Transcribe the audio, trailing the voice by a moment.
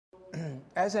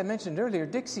as I mentioned earlier,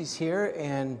 Dixie's here,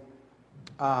 and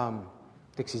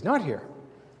Dixie's not here.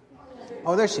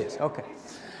 Oh, there she is. Okay.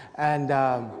 And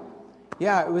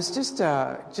yeah, it was just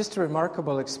a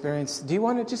remarkable experience. Do you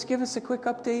want to just give us a quick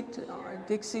update,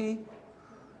 Dixie?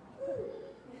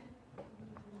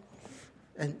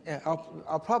 And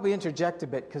I'll probably interject a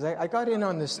bit because I got in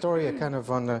on this story kind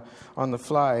of on the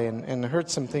fly and heard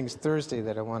some things Thursday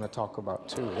that I want to talk about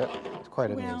too. That's quite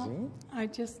amazing.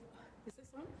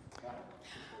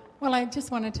 Well, I just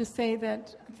wanted to say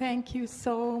that thank you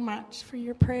so much for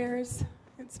your prayers.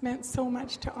 It's meant so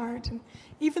much to Art, and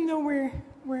even though we're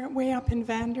way up in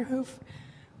Vanderhoof,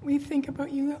 we think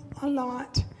about you a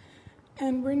lot,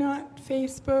 and we're not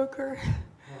Facebook or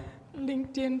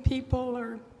LinkedIn people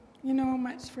or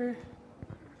much for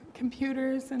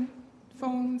computers and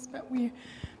phones, but we've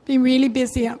been really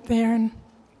busy up there. And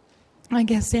I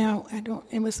guess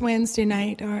it was Wednesday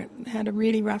night. Art had a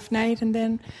really rough night, and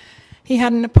then he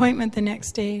had an appointment the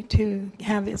next day to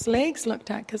have his legs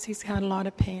looked at because he's had a lot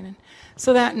of pain. And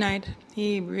so that night,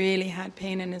 he really had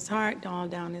pain in his heart, all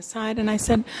down his side. And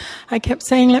I kept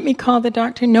saying, let me call the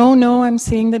doctor. No, I'm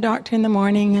seeing the doctor in the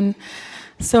morning. And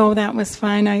so that was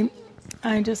fine.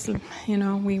 I just,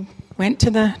 we went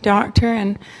to the doctor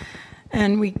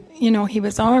and we, he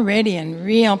was already in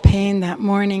real pain that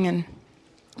morning and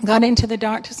got into the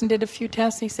doctors and did a few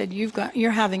tests. He said,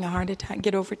 you're having a heart attack,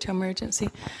 get over to emergency.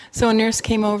 So a nurse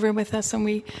came over with us and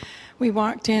we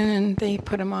walked in and they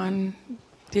put him on,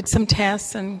 did some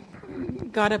tests and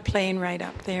got a plane right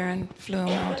up there and flew him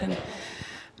out and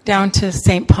down to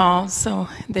St. Paul's. So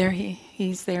there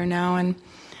he's there now. And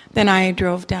then I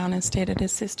drove down and stayed at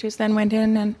his sister's, then went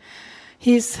in and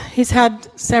he's had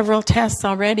several tests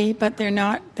already, but they're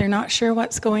not sure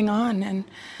what's going on.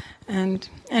 And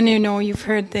you've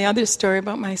heard the other story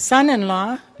about my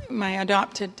son-in-law, my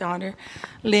adopted daughter,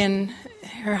 Lynn.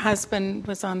 Her husband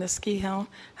was on the ski hill,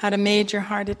 had a major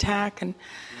heart attack,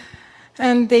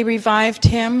 and they revived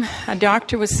him. A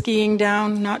doctor was skiing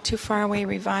down not too far away,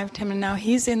 revived him, and now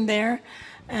he's in there.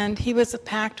 And he was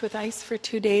packed with ice for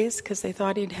 2 days because they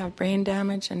thought he'd have brain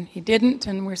damage, and he didn't,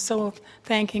 and we're so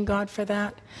thanking God for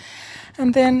that.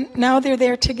 And then now they're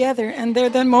there together, and they're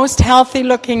the most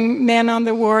healthy-looking men on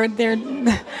the ward.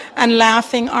 And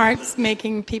laughing, Art's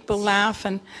making people laugh,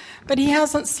 but he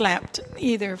hasn't slept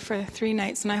either for 3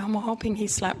 nights, and I'm hoping he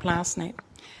slept last night.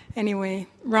 Anyway,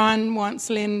 Ron wants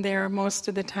Lynn there most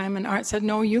of the time, and Art said,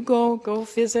 no, you go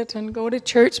visit and go to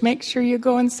church. Make sure you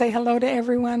go and say hello to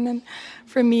everyone and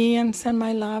for me and send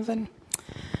my love. And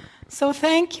so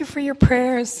thank you for your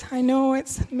prayers. I know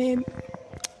it's mean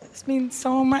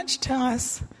so much to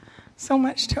us, so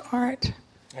much to Art.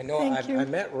 I know. I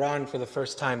met Ron for the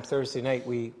first time Thursday night.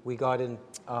 We got in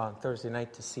Thursday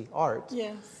night to see Art.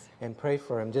 Yes. And pray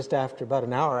for him just about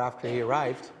an hour after he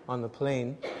arrived on the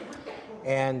plane.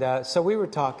 And so we were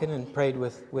talking and prayed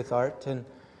with Art,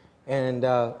 and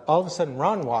all of a sudden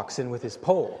Ron walks in with his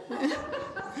pole,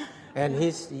 and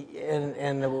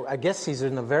I guess he's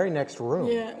in the very next room.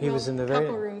 Yeah, he was in the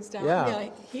couple rooms down. Yeah,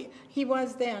 he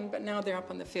was then, but now they're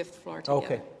up on the 5th floor together.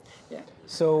 Okay. Yeah.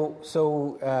 So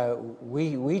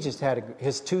we just had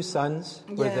his 2 sons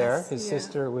were there. His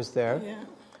sister was there. Yeah.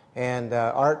 And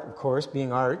Art, of course,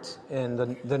 being Art,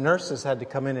 and the nurses had to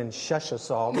come in and shush us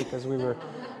all because we were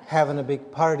having a big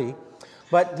party.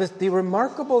 But the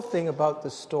remarkable thing about the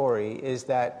story is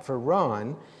that for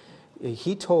Ron,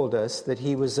 he told us that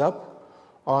he was up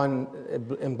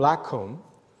in Blackcomb,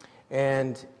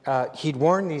 and he'd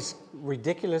worn these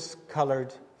ridiculous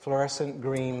colored fluorescent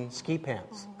green ski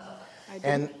pants.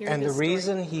 And the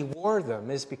reason he wore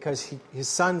them is because his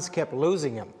sons kept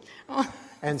losing him. Oh.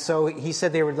 And so he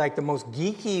said they were like the most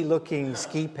geeky-looking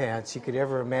ski pants you could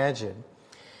ever imagine.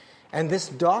 And this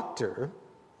doctor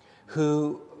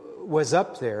who was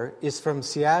up there is from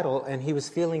Seattle, and he was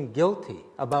feeling guilty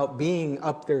about being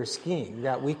up there skiing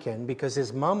that weekend because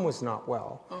his mom was not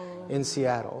well in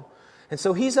Seattle. And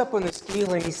so he's up on the ski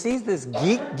hill, and he sees this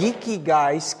geeky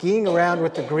guy skiing around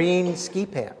with the green ski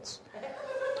pants.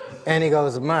 And he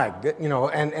goes, my God,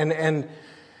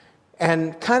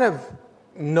 and kind of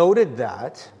noted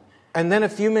that, and then a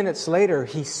few minutes later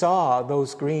he saw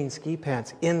those green ski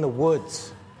pants in the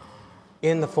woods,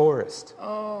 in the forest.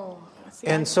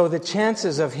 And so the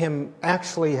chances of him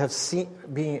actually seeing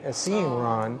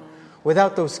Ron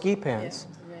without those ski pants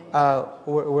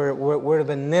would have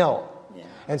been nil. Yeah.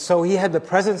 And so he had the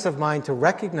presence of mind to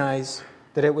recognize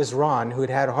that it was Ron who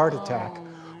had a heart attack,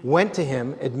 went to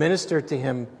him, administered to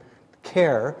him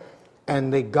care,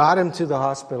 and they got him to the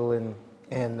hospital,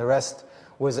 and the rest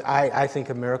was, I think,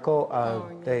 a miracle.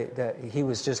 He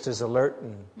was just as alert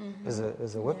and as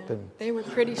a whip. Yeah. And they were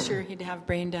pretty sure he'd have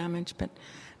brain damage, but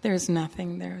there's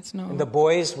nothing. There's no. And the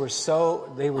boys were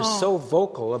so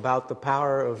vocal about the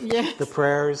power of the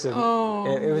prayers,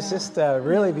 and it was just a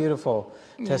really beautiful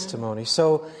testimony.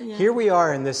 So here we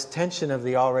are in this tension of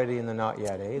the already and the not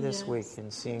yet, this week,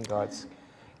 and seeing God's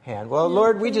hand. Well,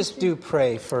 Lord, we just do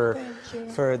pray for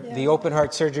the open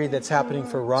heart surgery that's happening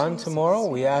for Ron tomorrow.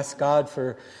 We ask God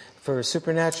for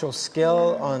supernatural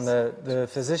skill on the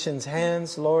physician's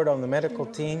hands, Lord, on the medical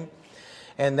team,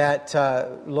 and that,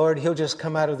 Lord, he'll just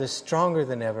come out of this stronger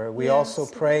than ever. We also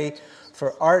pray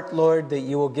for Art, Lord, that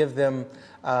you will give them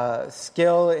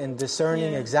skill in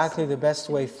discerning exactly the best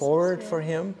way forward for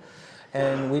him.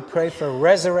 And we pray for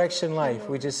resurrection life.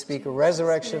 We just speak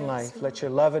resurrection life. Let your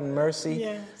love and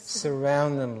mercy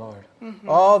surround them, Lord,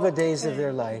 all the days of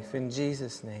their life. In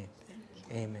Jesus' name,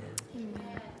 amen.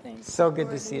 So good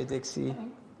to see you, Dixie.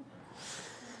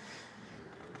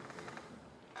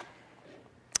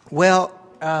 Well,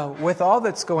 with all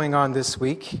that's going on this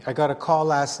week, I got a call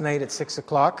last night at 6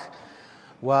 o'clock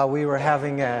while we were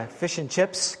having fish and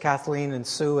chips, Kathleen and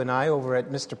Sue and I, over at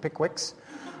Mr. Pickwick's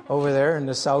over there in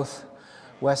the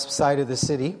southwest side of the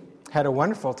city. Had a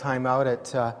wonderful time out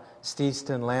at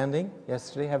Steveston Landing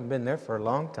yesterday. Haven't been there for a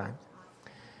long time.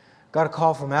 Got a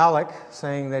call from Alec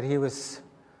saying that he was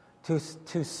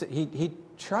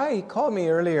he called me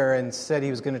earlier and said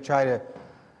he was going to try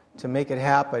to make it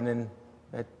happen, and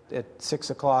at 6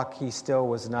 o'clock he still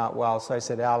was not well. So I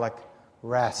said, Alec,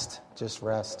 just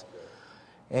rest.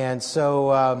 And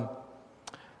so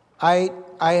I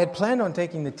had planned on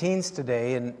taking the teens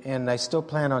today, and I still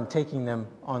plan on taking them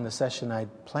on the session I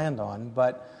planned on.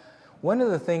 But one of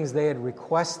the things they had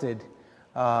requested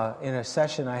in a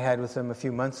session I had with them a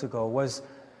few months ago was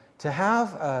to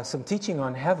have some teaching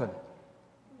on heaven.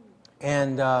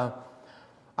 And I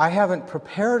haven't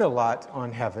prepared a lot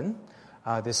on heaven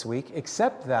this week,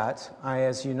 except that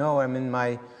as you know, I'm in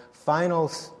my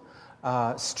final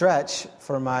stretch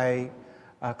for my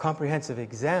comprehensive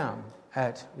exam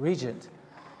at Regent.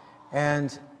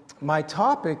 And my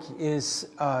topic is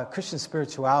Christian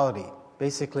spirituality,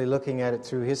 basically looking at it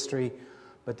through history,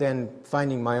 but then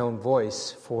finding my own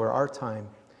voice for our time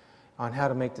on how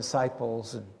to make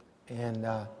disciples.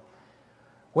 And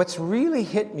what's really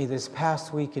hit me this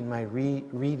past week in my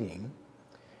reading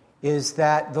is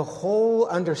that the whole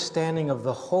understanding of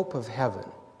the hope of heaven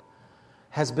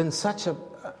has been such a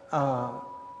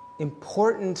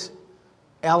important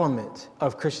element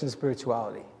of Christian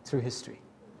spirituality through history.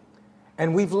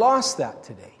 And we've lost that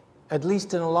today, at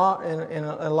least in a lot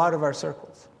of our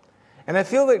circles. And I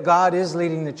feel that God is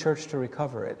leading the church to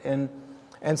recover it.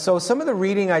 And so some of the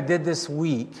reading I did this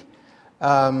week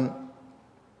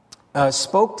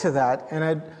spoke to that. And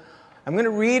I'm going to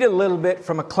read a little bit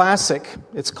from a classic.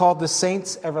 It's called The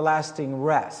Saints' Everlasting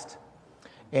Rest.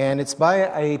 And it's by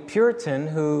a Puritan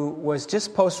who was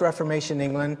just post-Reformation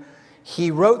England.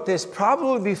 He wrote this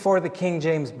probably before the King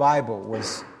James Bible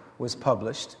was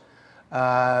published.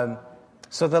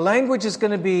 So the language is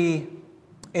going to be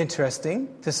interesting,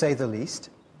 to say the least.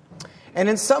 And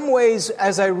in some ways,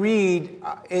 as I read,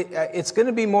 it's going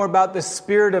to be more about the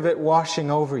spirit of it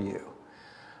washing over you.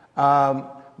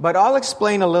 But I'll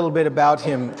explain a little bit about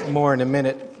him more in a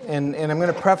minute. And I'm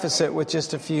going to preface it with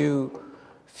just a few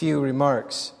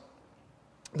remarks.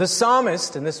 The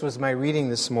psalmist, and this was my reading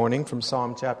this morning from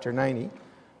Psalm chapter 90,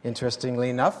 interestingly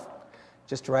enough,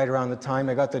 just right around the time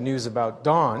I got the news about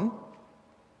dawn.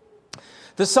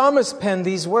 The psalmist penned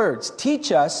these words,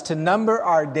 "Teach us to number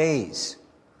our days,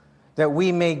 that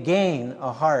we may gain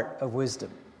a heart of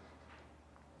wisdom."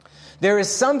 There is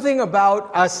something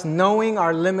about us knowing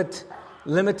our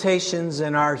limitations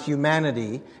and our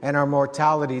humanity and our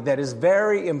mortality that is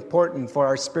very important for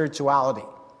our spirituality.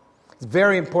 It's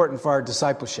very important for our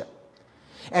discipleship.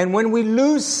 And when we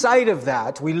lose sight of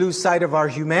that, we lose sight of our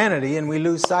humanity and we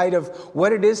lose sight of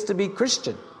what it is to be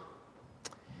Christian.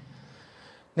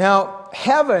 Now,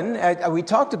 heaven, we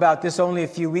talked about this only a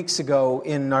few weeks ago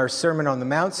in our Sermon on the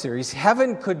Mount series.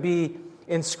 Heaven could be,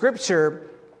 in Scripture,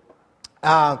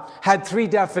 had three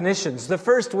definitions. The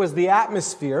first was the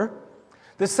atmosphere.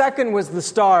 The second was the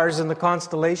stars and the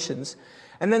constellations.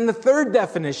 And then the third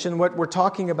definition, what we're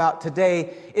talking about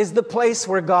today, is the place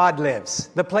where God lives,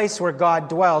 the place where God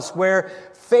dwells, where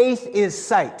faith is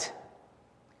sight,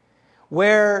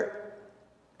 where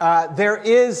there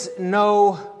is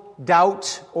no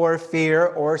doubt or fear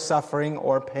or suffering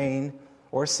or pain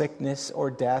or sickness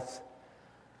or death.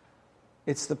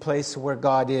 It's the place where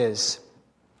God is.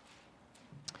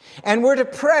 And we're to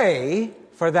pray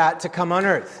for that to come on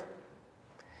earth.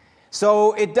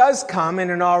 So it does come in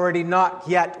an already not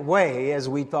yet way, as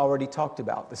we've already talked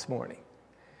about this morning.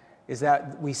 Is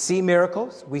that we see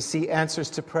miracles, we see answers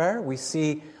to prayer, we've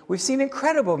seen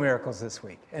incredible miracles this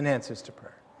week and answers to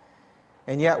prayer.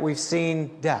 And yet we've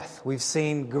seen death, we've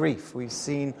seen grief, we've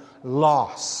seen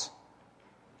loss.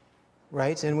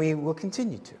 Right? And we will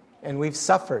continue to. And we've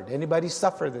suffered. Anybody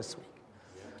suffer this week?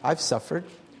 I've suffered.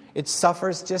 It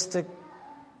suffers just to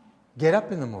get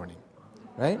up in the morning.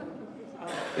 Right?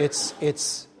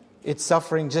 It's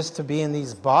suffering just to be in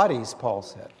these bodies, Paul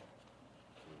said.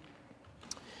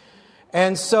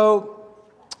 And so,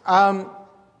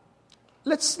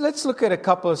 let's look at a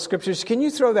couple of scriptures. Can you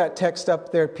throw that text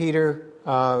up there, Peter,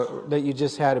 that you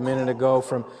just had a minute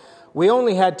ago? We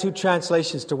only had 2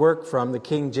 translations to work from, the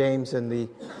King James and the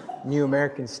New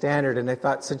American Standard, and I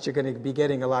thought since you're going to be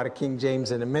getting a lot of King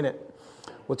James in a minute,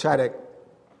 we'll try to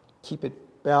keep it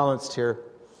balanced here.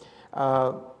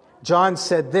 John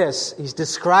said this, he's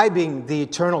describing the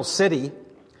eternal city,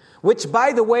 which,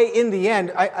 by the way, in the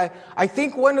end, I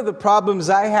think one of the problems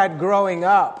I had growing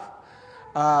up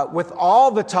with all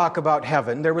the talk about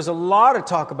heaven, there was a lot of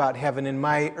talk about heaven in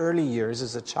my early years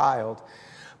as a child,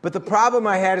 but the problem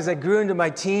I had as I grew into my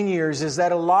teen years is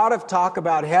that a lot of talk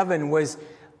about heaven was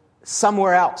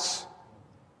somewhere else.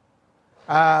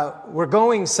 We're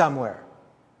going somewhere.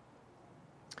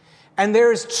 And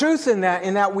there is truth in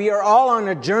that we are all on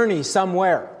a journey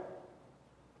somewhere.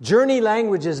 Journey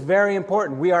language is very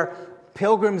important. We are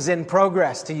pilgrims in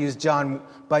progress, to use John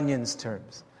Bunyan's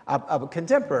terms. A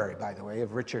contemporary, by the way,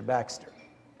 of Richard Baxter.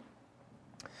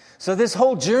 So this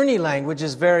whole journey language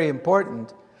is very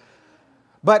important.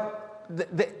 But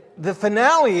the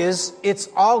finale is, it's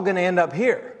all going to end up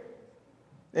here.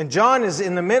 And John is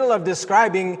in the middle of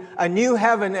describing a new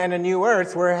heaven and a new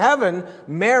earth, where heaven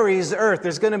marries earth.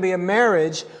 There's going to be a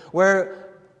marriage where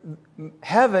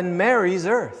heaven marries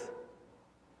earth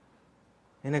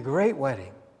in a great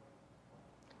wedding.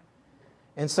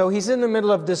 And so he's in the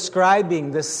middle of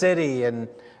describing the city, and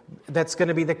that's going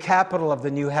to be the capital of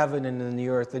the new heaven and the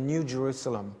new earth, the new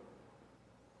Jerusalem.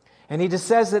 And he just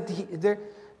says that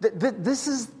this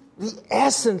is the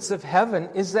essence of heaven,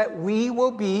 is that we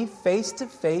will be face to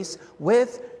face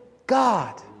with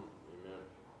God. Amen.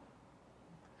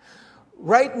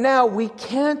 Right now we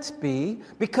can't be,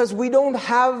 because we don't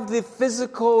have the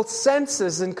physical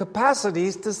senses and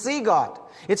capacities to see God.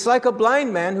 It's like a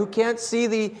blind man who can't see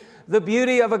the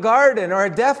beauty of a garden, or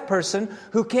a deaf person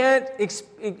who can't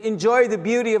enjoy the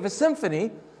beauty of a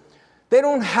symphony. They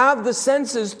don't have the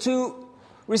senses to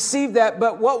receive that,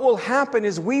 but what will happen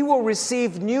is we will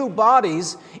receive new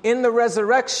bodies in the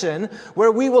resurrection,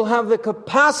 where we will have the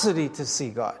capacity to see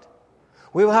God.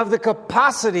 We will have the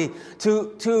capacity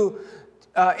to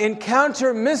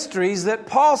encounter mysteries that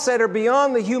Paul said are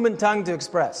beyond the human tongue to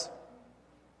express.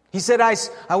 He said,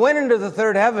 I went into the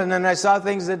third heaven and I saw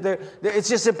things that it's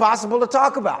just impossible to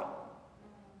talk about.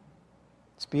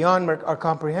 It's beyond our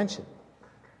comprehension.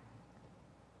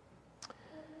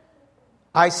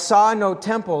 I saw no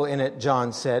temple in it,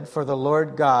 John said, for the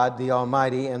Lord God, the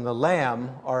Almighty, and the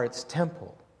Lamb are its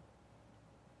temple.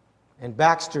 And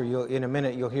Baxter, in a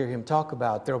minute, you'll hear him talk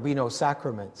about there will be no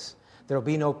sacraments. There will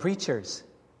be no preachers.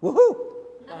 Woohoo!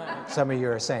 Some of you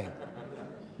are saying.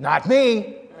 Not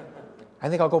me. I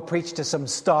think I'll go preach to some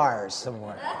stars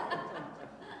somewhere.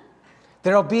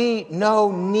 There will be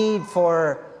no need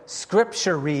for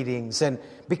scripture readings, and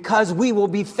because we will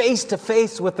be face to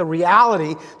face with the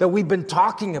reality that we've been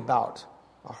talking about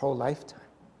our whole lifetime.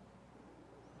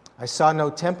 I saw no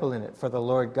temple in it, for the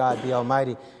Lord God, the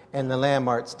Almighty, and the Lamb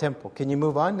are its temple. Can you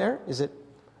move on there?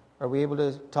 Are we able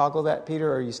to toggle that,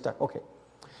 Peter, or are you stuck? Okay.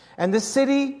 And the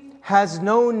city has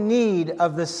no need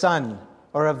of the sun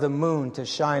or of the moon to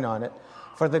shine on it,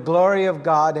 for the glory of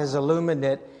God has illumined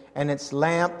it, and its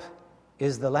lamp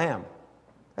is the Lamb.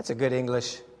 That's a good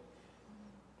English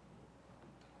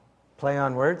play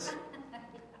on words.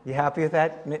 You happy with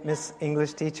that, Miss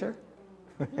English teacher?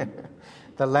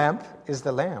 The lamp is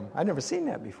the Lamb. I've never seen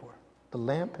that before. The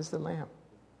lamp is the Lamb.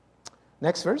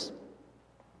 Next verse.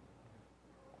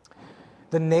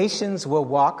 The nations will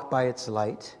walk by its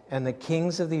light, and the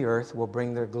kings of the earth will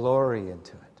bring their glory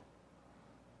into it.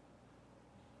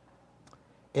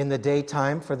 In the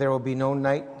daytime, for there will be no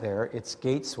night there, its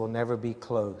gates will never be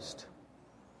closed.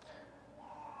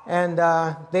 And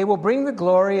they will bring the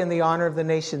glory and the honor of the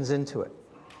nations into it.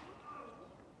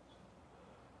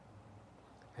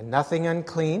 And nothing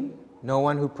unclean, no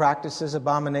one who practices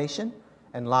abomination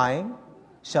and lying,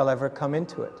 shall ever come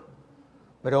into it,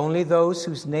 but only those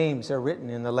whose names are written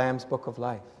in the Lamb's book of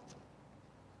life.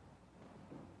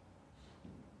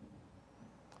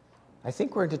 I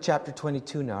think we're into chapter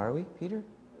 22 now, are we, Peter?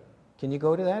 Can you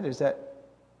go to that? Is that...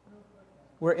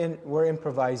 We're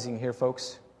improvising here,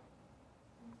 folks.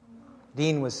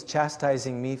 Dean was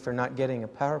chastising me for not getting a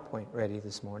PowerPoint ready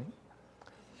this morning.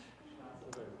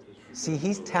 See,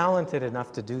 he's talented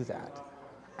enough to do that.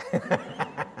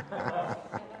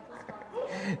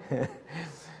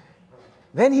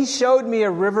 Then he showed me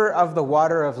a river of the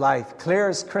water of life, clear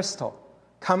as crystal,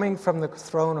 coming from the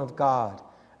throne of God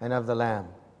and of the Lamb.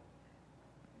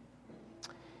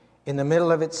 In the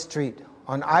middle of its street,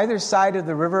 on either side of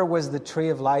the river was the tree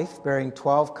of life, bearing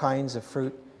 12 kinds of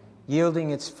fruit, yielding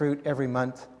its fruit every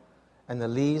month, and the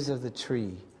leaves of the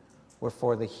tree were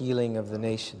for the healing of the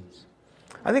nations.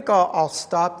 I think I'll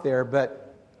stop there,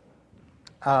 but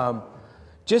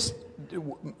just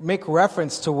make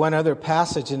reference to one other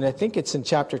passage, and I think it's in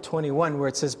chapter 21, where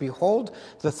it says, "Behold,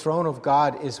 the throne of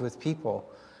God is with people,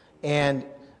 and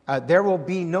there will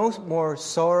be no more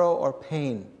sorrow or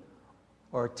pain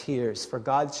or tears, for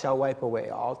God shall wipe away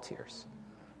all tears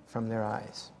from their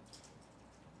eyes."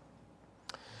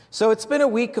 So it's been a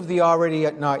week of the already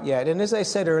yet not yet. And as I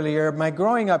said earlier, my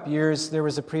growing up years, there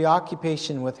was a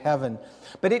preoccupation with heaven.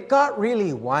 But it got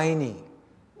really whiny.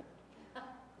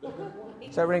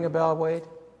 Does that ring a bell, Wade?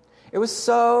 It was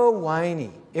so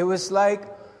whiny. It was like,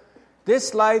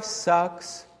 this life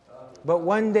sucks, but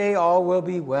one day all will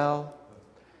be well.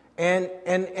 And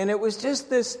it was just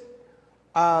this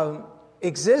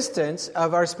existence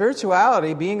of our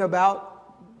spirituality being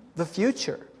about the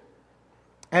future.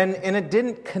 And it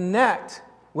didn't connect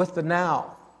with the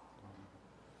now.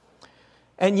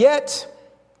 And yet,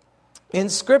 in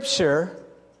Scripture,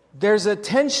 there's a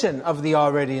tension of the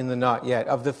already and the not yet,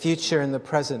 of the future and the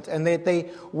present. And they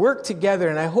work together.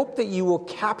 And I hope that you will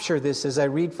capture this as I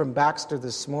read from Baxter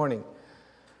this morning.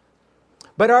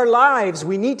 But our lives,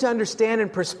 we need to understand in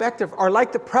perspective, are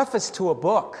like the preface to a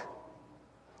book.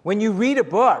 When you read a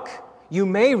book, you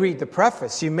may read the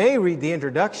preface, you may read the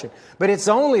introduction, but it's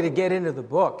only to get into the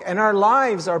book. And our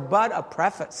lives are but a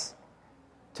preface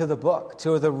to the book,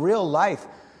 to the real life.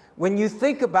 When you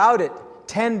think about it,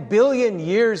 10 billion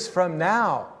years from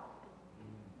now,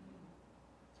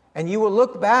 and you will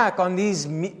look back on these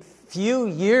few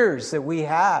years that we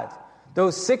had,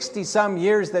 those 60-some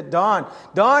years that Don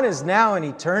is now in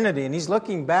eternity, and he's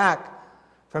looking back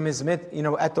from his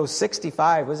at those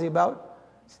 65, was he about?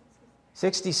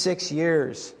 66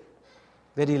 years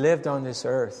that he lived on this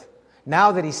earth.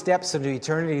 Now that he steps into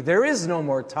eternity, there is no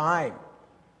more time.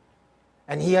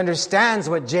 And he understands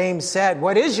what James said.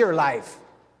 What is your life?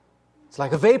 It's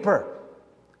like a vapor.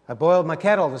 I boiled my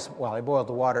kettle I boiled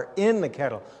the water in the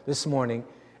kettle this morning,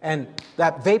 and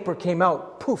that vapor came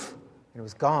out, poof, and it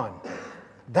was gone.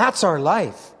 That's our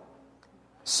life.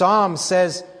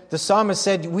 The psalmist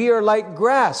said, we are like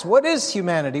grass. What is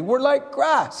humanity? We're like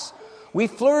grass. We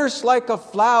flourish like a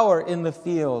flower in the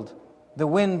field. The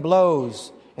wind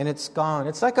blows and it's gone.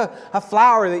 It's like a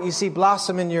flower that you see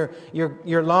blossom in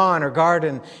your lawn or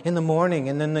garden in the morning,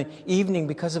 and then the evening,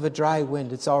 because of a dry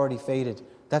wind, it's already faded.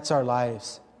 That's our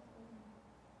lives.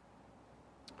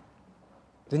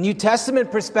 The New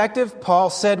Testament perspective, Paul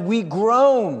said, we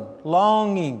groan,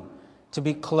 longing to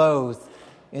be clothed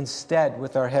instead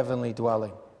with our heavenly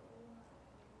dwelling.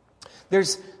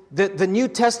 There's the New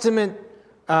Testament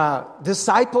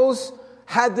disciples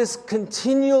had this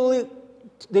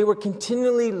they were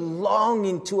continually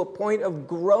longing to a point of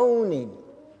groaning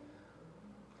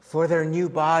for their new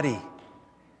body,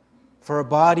 for a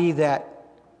body that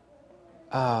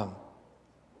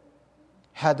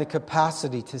had the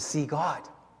capacity to see God,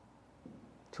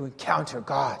 to encounter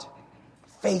God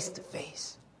face to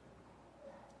face.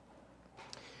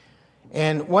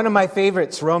 And one of my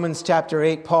favorites, Romans chapter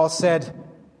 8, Paul said,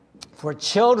 for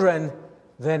children,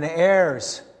 then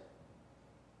heirs,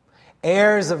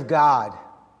 heirs of God,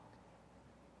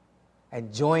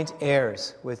 and joint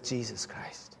heirs with Jesus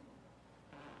Christ.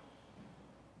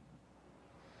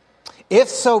 If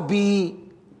so be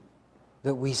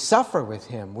that we suffer with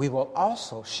him, we will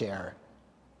also share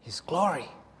his glory.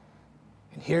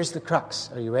 And here's the crux.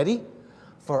 Are you ready?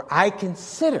 For I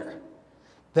consider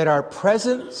that our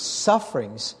present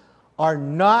sufferings are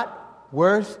not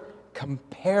worth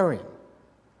comparing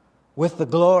with the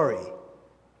glory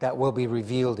that will be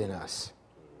revealed in us.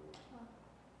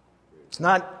 It's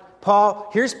not Paul.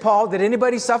 Here's Paul. Did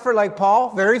anybody suffer like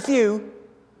Paul? Very few.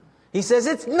 He says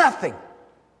it's nothing.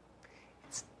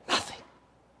 It's nothing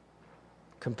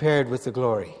compared with the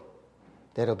glory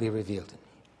that will be revealed in me.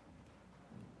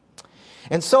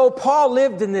 And so Paul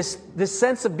lived in this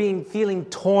sense of feeling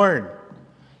torn.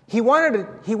 He wanted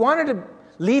to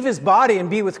leave his body and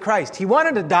be with Christ. He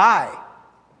wanted to die.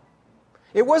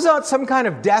 It was not some kind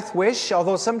of death wish,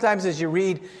 although sometimes as you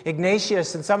read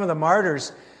Ignatius and some of the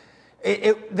martyrs,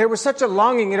 there was such a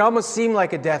longing, it almost seemed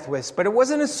like a death wish, but it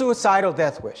wasn't a suicidal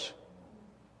death wish.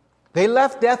 They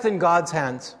left death in God's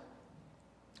hands,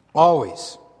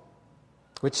 always,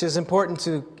 which is important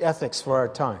to ethics for our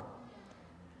time.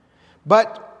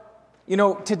 But,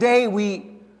 today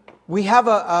we have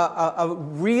a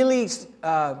really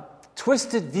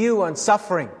twisted view on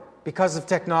suffering because of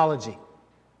technology.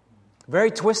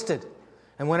 Very twisted.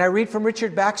 And when I read from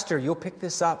Richard Baxter, you'll pick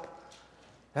this up.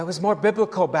 That was more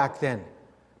biblical back then.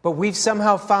 But we've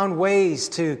somehow found ways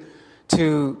to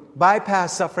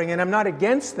bypass suffering, and I'm not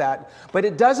against that, but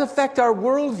it does affect our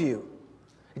worldview.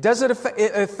 It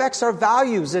affects our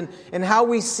values and how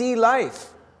we see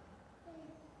life.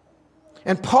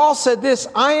 And Paul said this,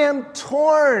 I am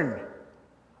torn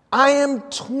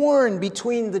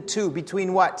between the two.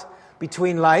 Between what?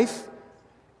 Between life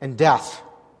and death.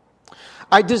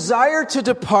 I desire to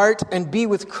depart and be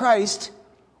with Christ,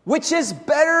 which is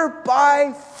better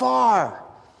by far.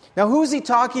 Now, who's he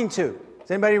talking to?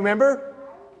 Does anybody remember?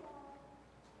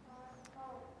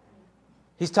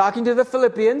 He's talking to the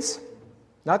Philippians,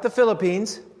 not the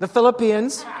Philippines, the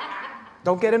Philippians.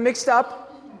 Don't get them mixed up.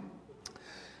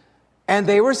 And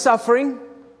they were suffering.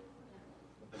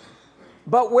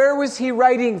 But where was he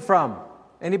writing from?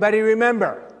 Anybody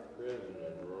remember?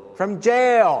 From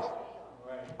jail.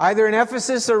 Either in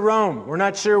Ephesus or Rome. We're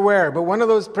not sure where, but one of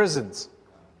those prisons.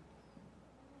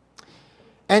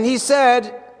 And he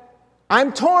said,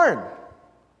 I'm torn.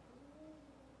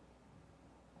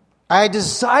 I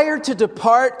desire to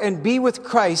depart and be with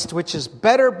Christ, which is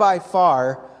better by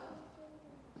far.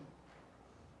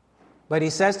 But he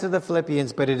says to the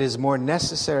Philippians, but it is more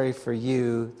necessary for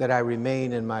you that I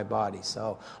remain in my body.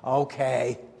 So,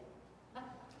 okay.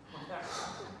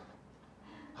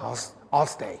 I'll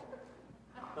stay.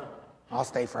 I'll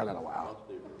stay for a little while.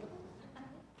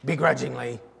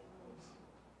 Begrudgingly,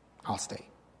 I'll stay.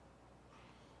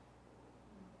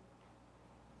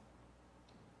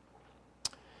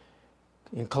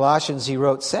 In Colossians, he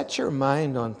wrote, set your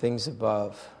mind on things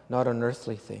above, not on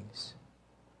earthly things.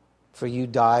 For you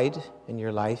died, and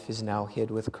your life is now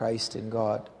hid with Christ in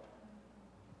God.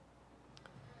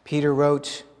 Peter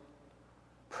wrote,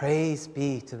 praise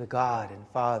be to the God and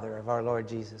Father of our Lord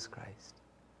Jesus Christ,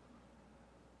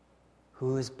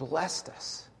 who has blessed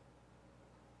us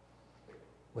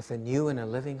with a new and a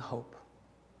living hope,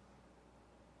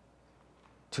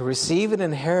 to receive an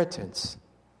inheritance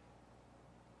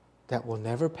that will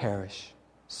never perish,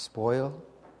 spoil,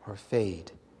 or fade,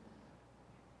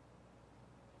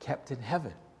 kept in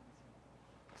heaven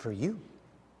for you.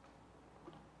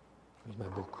 Where's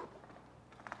my book?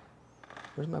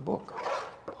 Where's my book?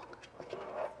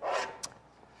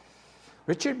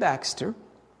 Richard Baxter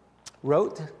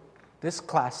wrote this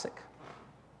classic,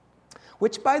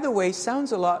 which, by the way,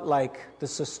 sounds a lot like the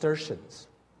Cistercians.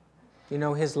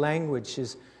 His language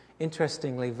is,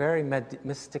 interestingly, very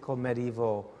mystical,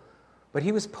 medieval, but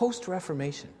he was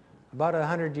post-Reformation, about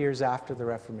 100 years after the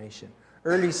Reformation,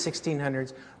 early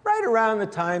 1600s, right around the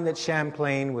time that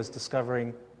Champlain was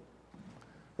discovering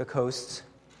the coasts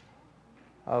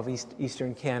of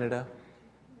eastern Canada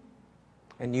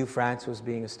and New France was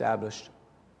being established.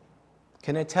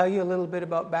 Can I tell you a little bit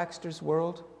about Baxter's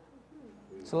world?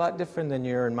 It's a lot different than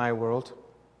your and my world.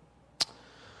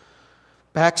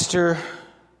 Baxter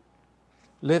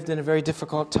lived in a very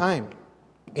difficult time.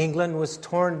 England was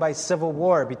torn by civil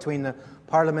war between the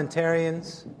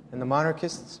parliamentarians and the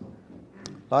monarchists.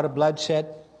 A lot of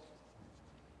bloodshed.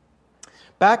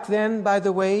 Back then, by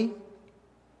the way,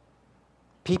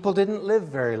 people didn't live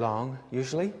very long,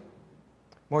 usually.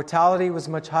 Mortality was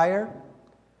much higher.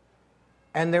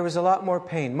 And there was a lot more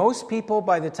pain. Most people,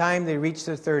 by the time they reached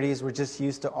their 30s, were just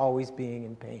used to always being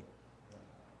in pain.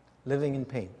 Living in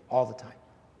pain all the time.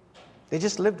 They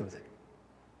just lived with it.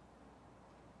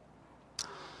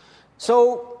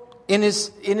 So, in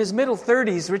his middle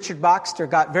 30s, Richard Baxter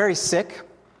got very sick.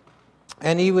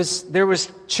 And there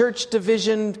was church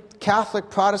division, Catholic,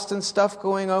 Protestant stuff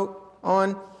going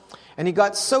on. And he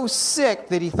got so sick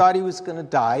that he thought he was going to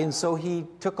die. And so he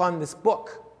took on this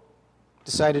book,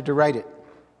 decided to write it.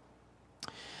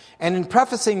 And in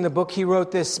prefacing the book, he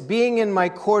wrote this, being in my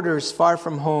quarters far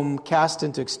from home, cast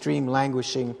into extreme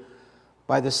languishing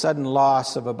by the sudden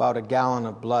loss of about a gallon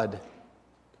of blood,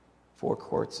 4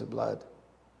 quarts of blood,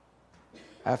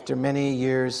 after many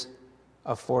years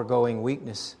of foregoing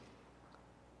weakness,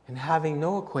 and having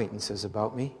no acquaintances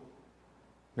about me,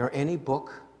 nor any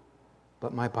book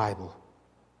but my Bible,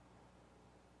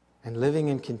 and living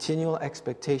in continual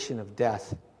expectation of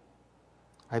death,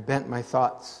 I bent my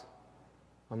thoughts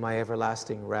on my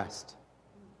everlasting rest.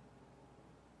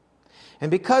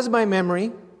 And because my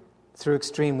memory, through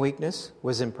extreme weakness,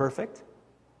 was imperfect,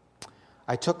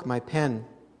 I took my pen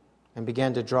and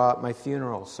began to draw up my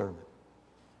funeral sermon,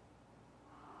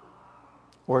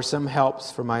 or some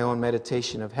helps for my own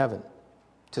meditation of heaven,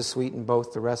 to sweeten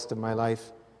both the rest of my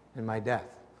life and my death.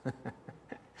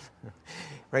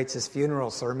 Writes his funeral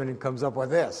sermon and comes up with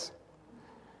this.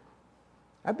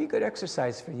 That'd be good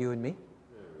exercise for you and me,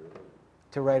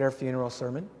 to write our funeral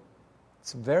sermon.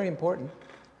 It's very important.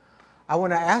 I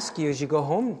want to ask you as you go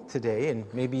home today, and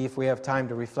maybe if we have time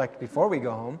to reflect before we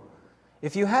go home,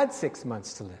 if you had 6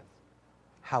 months to live,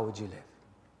 how would you live?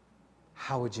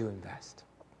 How would you invest?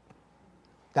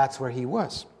 That's where he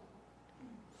was.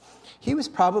 He was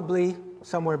probably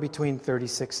somewhere between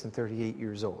 36 and 38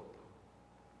 years old.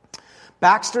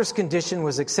 Baxter's condition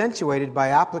was accentuated by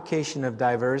application of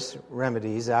diverse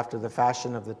remedies after the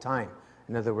fashion of the time.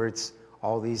 In other words,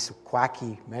 all these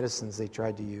quacky medicines they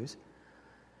tried to use.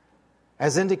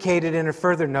 As indicated in a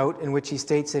further note in which he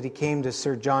states that he came to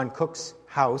Sir John Cook's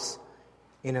house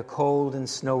in a cold and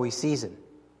snowy season.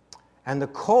 And the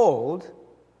cold,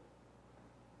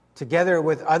 together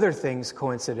with other things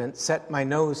coincident, set my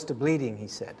nose to bleeding, he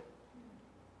said.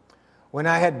 When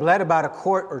I had bled about a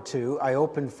quart or two, I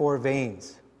opened 4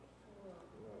 veins,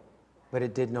 but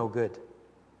it did no good.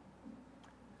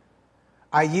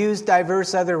 I used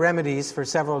diverse other remedies for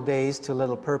several days to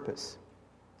little purpose,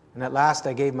 and at last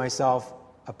I gave myself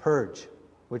a purge,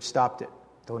 which stopped it.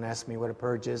 Don't ask me what a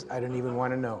purge is. I don't even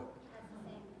want to know.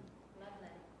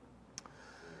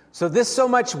 So this so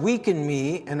much weakened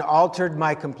me and altered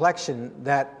my complexion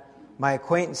that my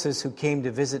acquaintances who came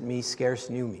to visit me scarce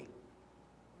knew me.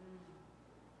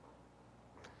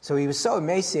 So he was so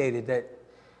emaciated that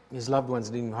his loved ones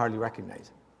didn't even hardly recognize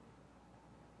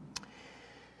him.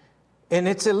 And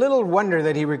it's a little wonder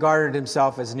that he regarded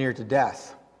himself as near to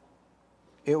death.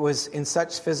 It was in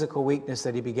such physical weakness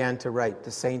that he began to write The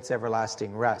Saints'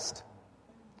 Everlasting Rest.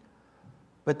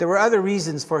 But there were other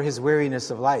reasons for his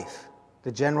weariness of life.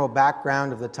 The general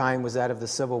background of the time was that of the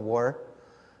Civil War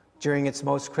during its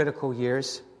most critical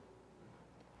years.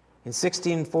 In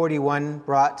 1641,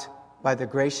 brought by the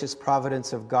gracious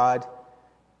providence of God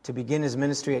to begin his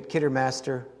ministry at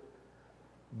Kidderminster,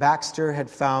 Baxter had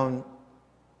found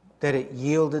that it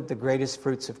yielded the greatest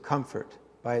fruits of comfort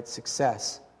by its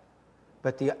success.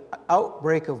 But the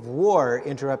outbreak of war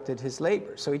interrupted his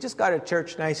labor. So he just got a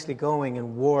church nicely going,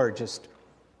 and war just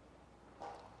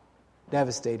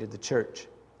devastated the church.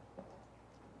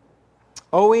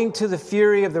 Owing to the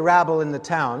fury of the rabble in the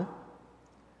town,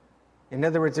 in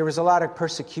other words, there was a lot of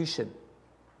persecution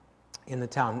in the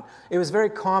town. It was very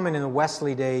common in the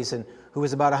Wesley days, and who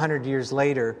was about 100 years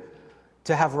later,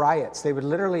 to have riots. They would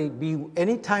literally be,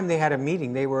 anytime they had a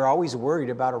meeting, they were always worried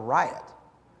about a riot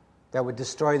that would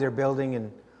destroy their building.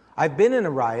 And I've been in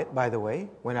a riot, by the way,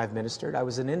 when I've ministered. I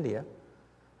was in India,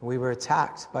 and we were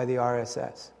attacked by the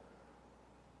RSS.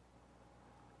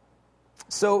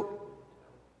 So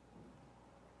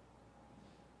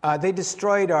they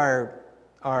destroyed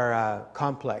our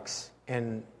complex,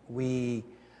 and we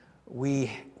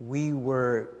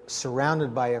were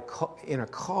surrounded by in a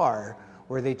car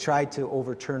where they tried to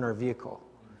overturn our vehicle.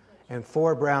 And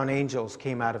 4 brown angels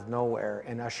came out of nowhere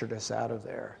and ushered us out of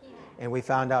there. And we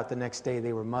found out the next day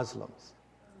they were Muslims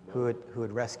who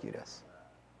had rescued us.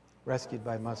 Rescued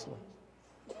by Muslims.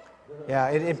 Yeah,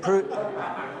 it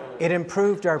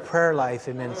improved our prayer life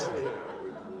immensely.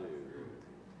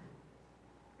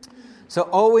 So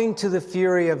owing to the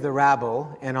fury of the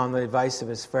rabble and on the advice of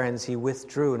his friends, he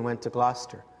withdrew and went to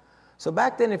Gloucester. So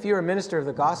back then, if you were a minister of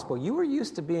the gospel, you were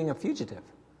used to being a fugitive,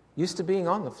 used to being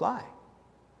on the fly.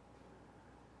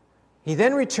 He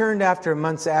then returned after a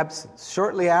month's absence.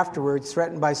 Shortly afterwards,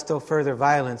 threatened by still further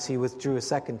violence, he withdrew a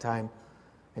second time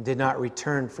and did not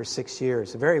return for 6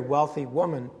 years. A very wealthy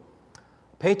woman,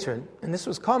 patron, and this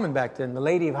was common back then, the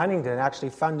Lady of Huntingdon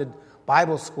actually funded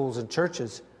Bible schools and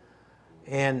churches.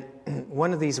 And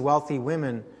one of these wealthy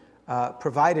women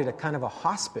provided a kind of a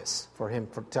hospice for him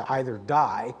to either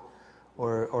die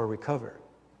or recover.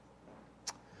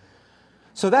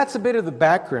 So that's a bit of the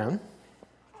background.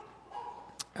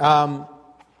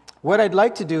 What I'd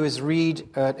like to do is read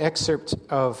an excerpt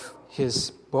of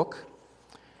his book.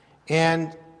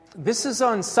 And this is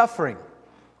on suffering.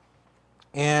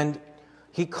 And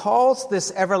he calls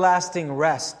this everlasting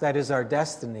rest that is our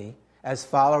destiny as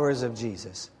followers of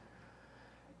Jesus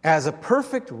as a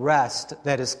perfect rest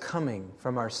that is coming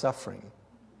from our suffering.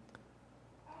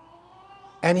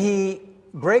 And he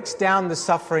breaks down the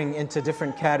suffering into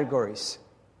different categories.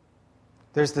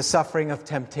 There's the suffering of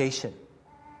temptation.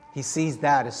 He sees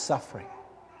that as suffering.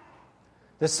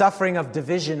 The suffering of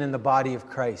division in the body of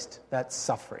Christ, that's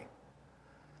suffering.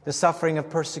 the suffering of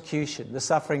persecution, the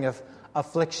suffering of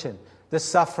affliction, the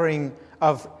suffering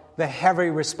of the heavy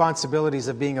responsibilities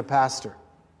of being a pastor.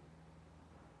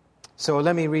 So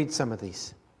let me read some of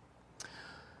these.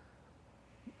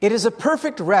 It is a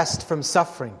perfect rest from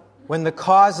suffering. When the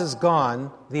cause is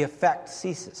gone, the effect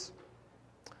ceases.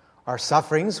 Our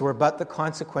sufferings were but the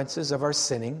consequences of our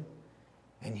sinning,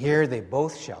 and here they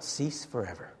both shall cease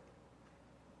forever.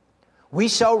 We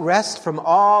shall rest from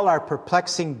all our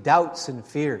perplexing doubts and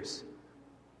fears.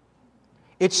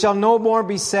 It shall no more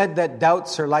be said that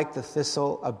doubts are like the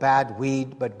thistle, a bad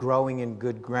weed, but growing in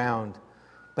good ground.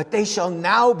 But they shall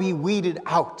now be weeded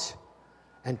out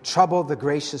and trouble the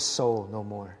gracious soul no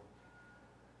more.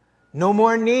 No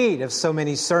more need of so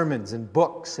many sermons and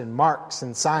books and marks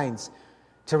and signs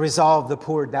to resolve the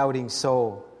poor doubting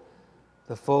soul.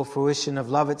 The full fruition of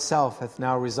love itself hath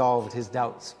now resolved his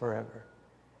doubts forever.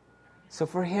 So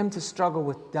for him to struggle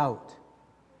with doubt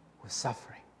was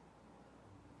suffering.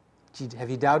 Have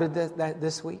you doubted that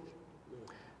this week?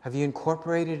 Have you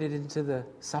incorporated it into the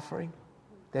suffering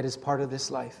that is part of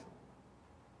this life?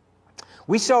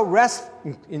 We shall rest,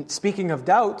 in speaking of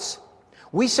doubts,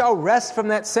 we shall rest from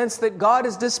that sense that God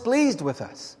is displeased with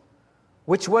us,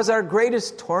 which was our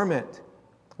greatest torment,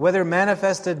 whether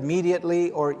manifested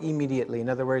immediately or immediately. In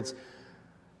other words,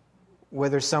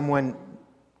 whether someone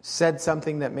said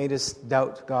something that made us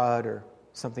doubt God or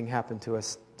something happened to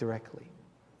us directly.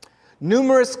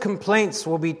 Numerous complaints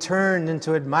will be turned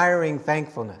into admiring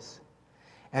thankfulness,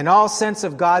 and all sense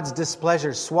of God's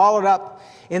displeasure swallowed up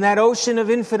in that ocean of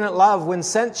infinite love, when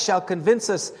sense shall convince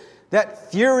us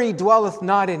that fury dwelleth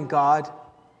not in God.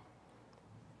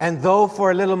 And though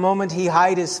for a little moment he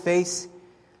hide his face,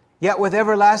 yet with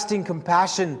everlasting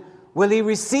compassion will he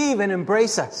receive and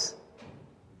embrace us.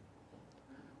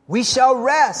 We shall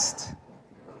rest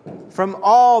from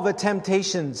all the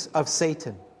temptations of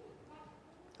Satan,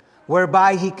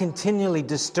 whereby he continually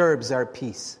disturbs our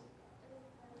peace.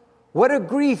 What a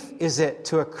grief is it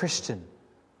to a Christian,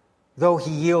 though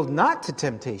he yield not to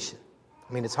temptation.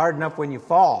 I mean, it's hard enough when you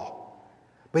fall.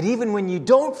 But even when you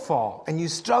don't fall and you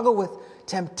struggle with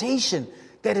temptation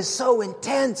that is so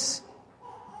intense,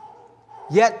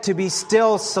 yet to be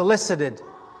still solicited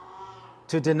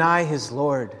to deny his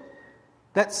Lord,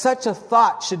 that such a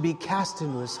thought should be cast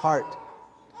into his heart,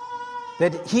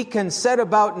 that he can set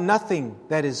about nothing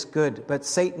that is good, but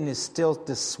Satan is still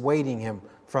dissuading him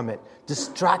from it,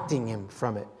 distracting him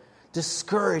from it,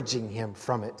 discouraging him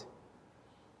from it.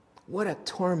 What a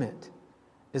torment,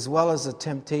 as well as a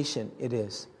temptation it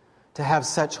is, to have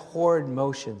such horrid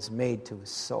motions made to his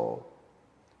soul.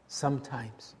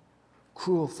 Sometimes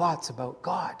cruel thoughts about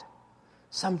God,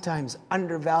 sometimes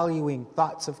undervaluing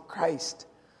thoughts of Christ,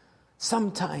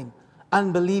 sometimes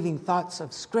unbelieving thoughts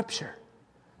of Scripture,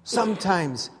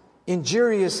 sometimes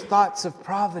injurious thoughts of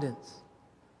providence.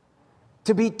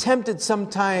 To be tempted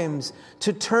sometimes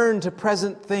to turn to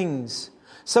present things,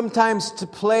 sometimes to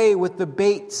play with the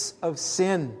baits of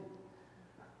sin.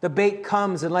 The bait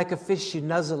comes and like a fish you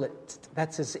nuzzle it.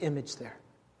 That's his image there.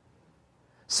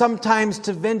 Sometimes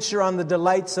to venture on the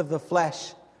delights of the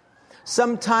flesh.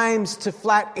 Sometimes to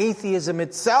flat atheism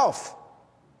itself.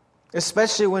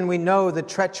 Especially when we know the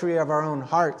treachery of our own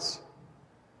hearts.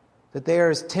 That they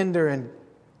are as tinder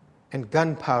and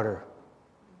gunpowder,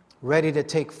 ready to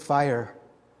take fire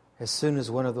as soon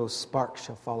as one of those sparks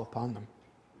shall fall upon them.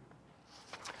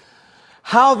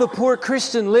 How the poor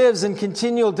Christian lives in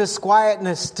continual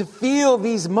disquietness to feel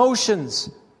these motions,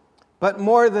 but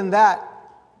more than that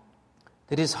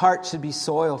his heart should be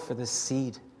soil for this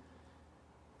seed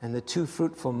and the too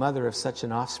fruitful mother of such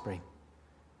an offspring,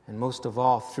 and most of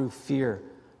all through fear,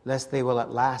 lest they will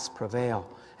at last prevail,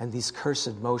 and these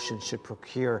cursed motions should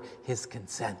procure his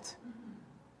consent.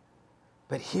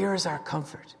 But here is our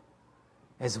comfort,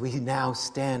 as we now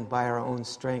stand by our own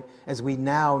strength, as we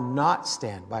now not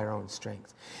stand by our own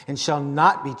strength, and shall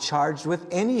not be charged with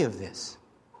any of this.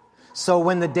 So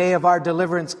when the day of our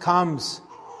deliverance comes,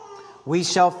 we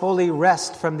shall fully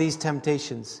rest from these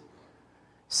temptations.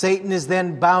 Satan is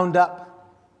then bound up.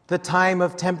 The time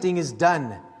of tempting is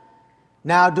done.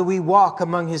 Now do we walk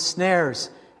among his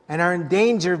snares, and are in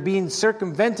danger of being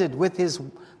circumvented with his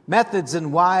methods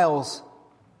and wiles.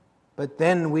 But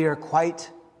then we are quite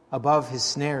above his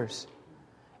snares,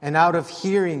 and out of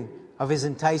hearing of his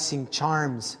enticing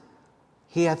charms.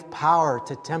 He hath power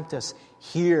to tempt us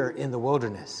here in the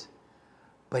wilderness,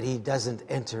 but he doesn't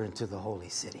enter into the holy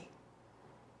city.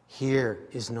 Here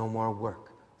is no more work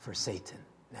for Satan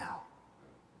now.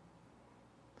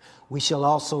 We shall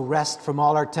also rest from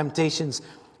all our temptations,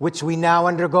 which we now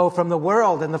undergo from the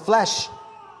world and the flesh,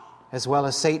 as well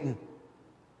as Satan.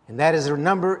 And that is a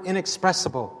number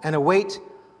inexpressible, and a weight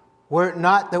were it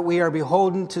not that we are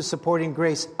beholden to supporting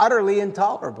grace, utterly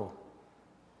intolerable.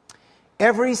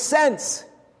 Every sense,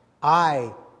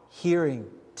 eye, hearing,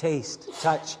 taste,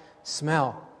 touch,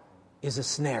 smell, is a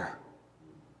snare.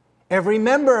 Every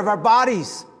member of our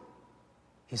bodies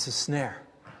is a snare.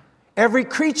 Every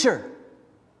creature,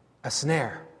 a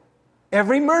snare.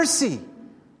 Every mercy,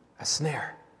 a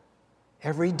snare.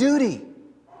 Every duty,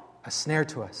 a snare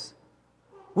to us.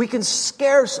 We can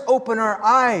scarce open our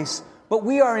eyes, but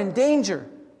we are in danger.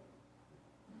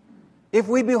 If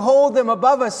we behold them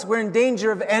above us, we're in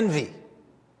danger of envy.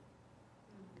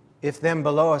 If them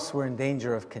below us, we're in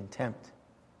danger of contempt.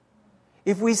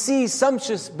 If we see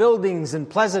sumptuous buildings and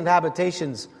pleasant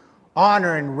habitations,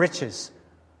 honor and riches,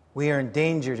 we are in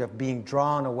danger of being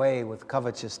drawn away with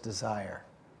covetous desire.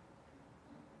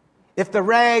 If the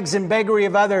rags and beggary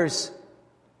of others,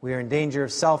 we are in danger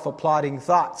of self-applauding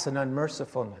thoughts and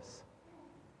unmercifulness.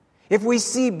 If we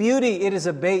see beauty, it is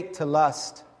a bait to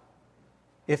lust.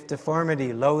 If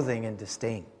deformity, loathing and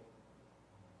disdain.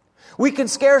 We can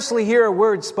scarcely hear a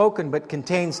word spoken, but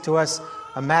contains to us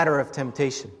a matter of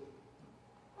temptation.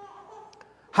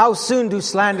 How soon do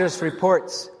slanderous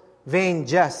reports, vain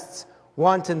jests,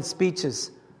 wanton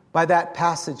speeches by that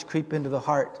passage creep into the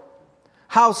heart?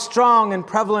 How strong and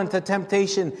prevalent a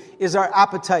temptation is our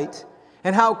appetite,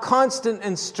 and how constant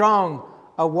and strong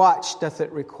a watch doth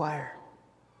it require?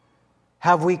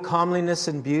 Have we comeliness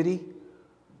and beauty?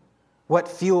 What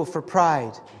fuel for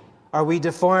pride? Are we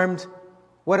deformed?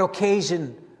 What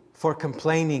occasion for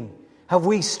complaining? Have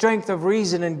we strength of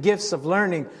reason and gifts of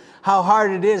learning? How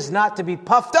hard it is not to be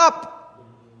puffed up,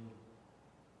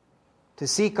 to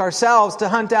seek ourselves, to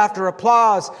hunt after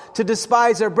applause, to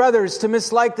despise our brothers, to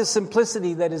mislike the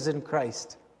simplicity that is in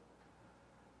Christ,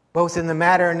 both in the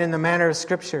matter and in the manner of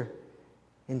Scripture,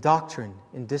 in doctrine,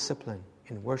 in discipline,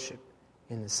 in worship,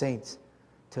 in the saints,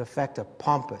 to effect a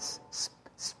pompous,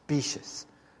 specious,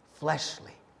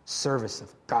 fleshly service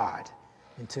of God,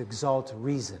 and to exalt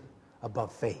reason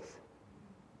above faith.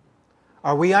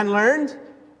 Are we unlearned,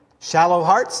 shallow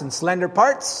hearts and slender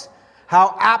parts?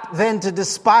 How apt then to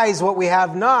despise what we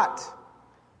have not,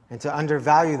 and to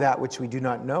undervalue that which we do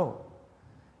not know,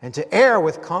 and to err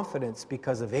with confidence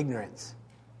because of ignorance.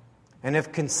 And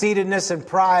if conceitedness and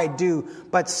pride do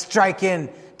but strike in,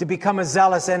 to become a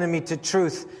zealous enemy to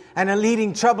truth, and a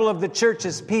leading trouble of the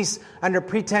church's peace under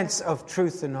pretense of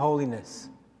truth and holiness.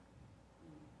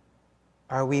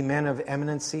 Are we men of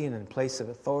eminency and in place of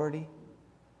authority?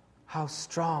 How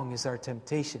strong is our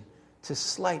temptation to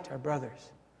slight our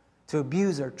brothers, to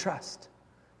abuse our trust,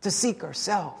 to seek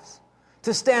ourselves,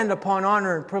 to stand upon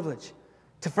honor and privilege,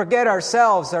 to forget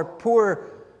ourselves, our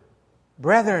poor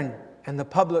brethren, and the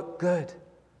public good.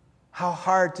 How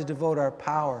hard to devote our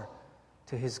power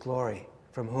to His glory,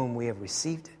 from whom we have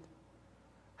received it.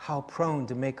 How prone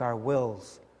to make our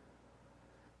wills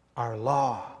our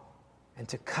law, and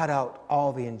to cut out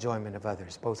all the enjoyment of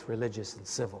others, both religious and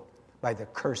civil, by the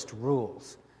cursed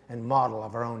rules and model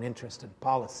of our own interest and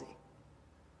policy.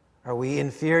 Are we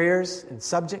inferiors and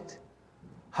subject?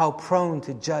 How prone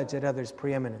to judge at others'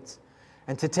 preeminence,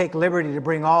 and to take liberty to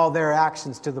bring all their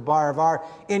actions to the bar of our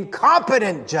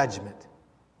incompetent judgment,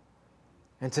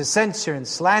 and to censure and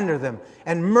slander them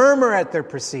and murmur at their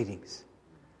proceedings.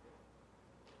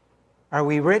 Are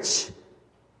we rich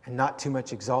and not too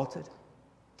much exalted?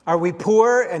 Are we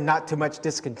poor and not too much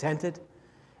discontented,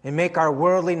 and make our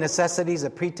worldly necessities a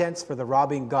pretense for the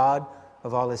robbing God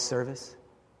of all His service?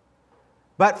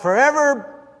 But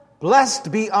forever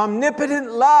blessed be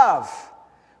omnipotent love,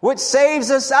 which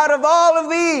saves us out of all of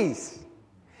these,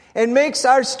 and makes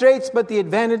our straits but the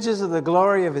advantages of the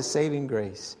glory of His saving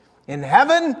grace. In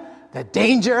heaven, the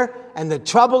danger and the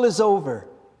trouble is over.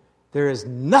 There is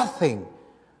nothing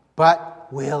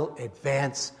but will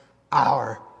advance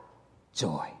our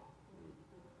joy.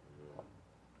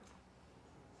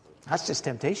 That's just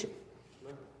temptation.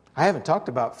 I haven't talked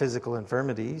about physical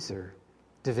infirmities or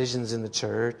divisions in the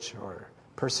church or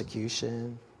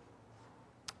persecution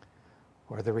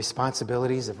or the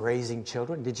responsibilities of raising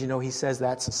children. Did you know he says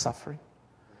that's a suffering?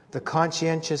 The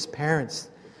conscientious parents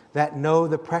that know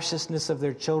the preciousness of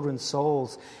their children's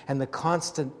souls and the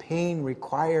constant pain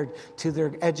required to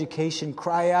their education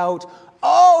cry out,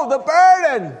 "Oh, the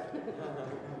burden!"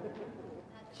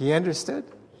 He understood.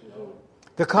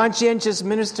 The conscientious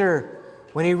minister,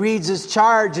 when he reads his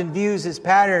charge and views his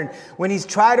pattern, when he's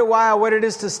tried a while what it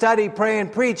is to study, pray,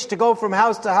 and preach, to go from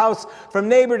house to house, from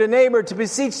neighbor to neighbor, to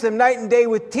beseech them night and day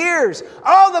with tears,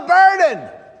 "Oh, the burden!"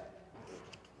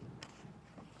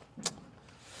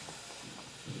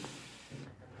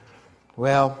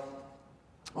 Well,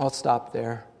 I'll stop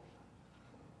there.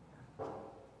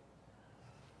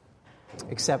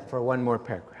 except for one more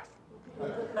paragraph.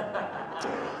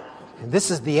 And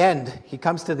this is the end. He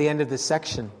comes to the end of this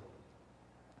section.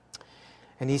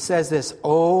 And he says this,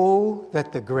 "Oh,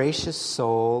 that the gracious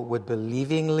soul would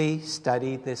believingly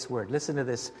study this word." Listen to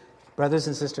this. Brothers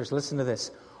and sisters, listen to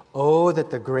this. "Oh, that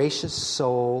the gracious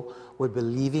soul would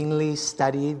believingly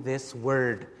study this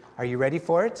word." Are you ready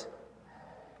for it?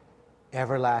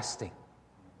 Everlasting.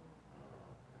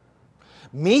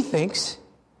 Methinks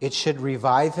it should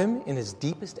revive him in his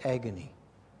deepest agony.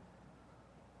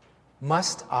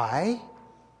 Must I,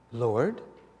 Lord,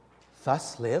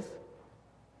 thus live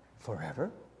forever?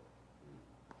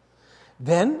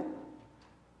 Then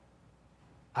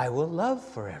I will love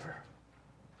forever.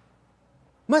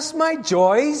 Must my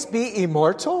joys be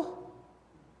immortal?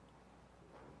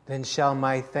 Then shall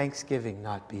my thanksgiving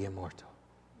not be immortal.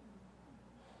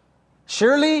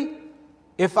 Surely,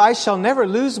 if I shall never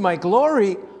lose my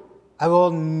glory, I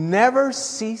will never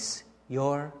cease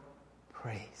your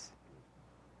praise.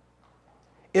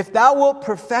 If thou wilt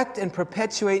perfect and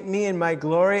perpetuate me in my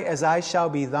glory, as I shall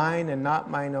be thine and not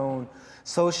mine own,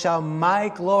 so shall my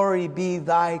glory be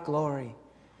thy glory.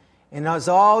 And as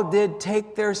all did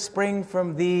take their spring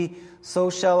from thee, so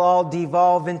shall all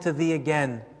devolve into thee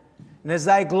again. And as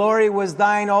thy glory was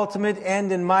thine ultimate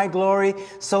end in my glory,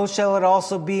 so shall it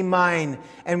also be mine.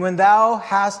 And when thou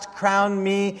hast crowned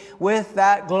me with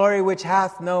that glory which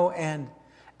hath no end.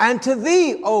 And to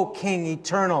thee, O King,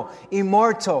 eternal,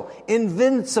 immortal,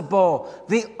 invincible,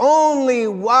 the only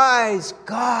wise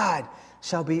God,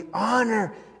 shall be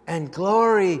honor and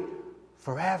glory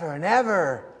forever and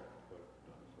ever.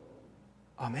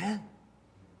 Amen.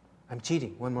 I'm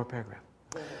cheating. One more paragraph.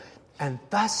 And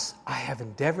thus I have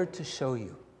endeavored to show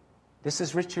you. This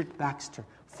is Richard Baxter,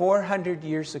 400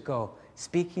 years ago,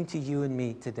 speaking to you and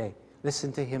me today.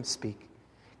 Listen to him speak,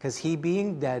 because he,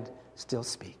 being dead, still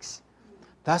speaks.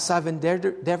 Thus I've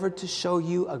endeavored to show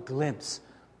you a glimpse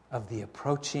of the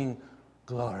approaching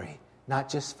glory, not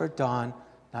just for Dawn,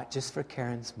 not just for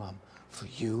Karen's mom, for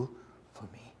you, for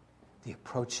me. The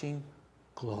approaching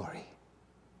glory.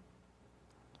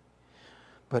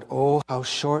 But oh, how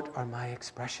short are my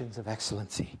expressions of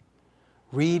excellency.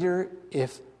 Reader,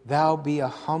 if thou be a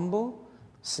humble,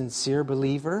 sincere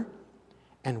believer,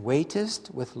 and waitest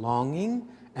with longing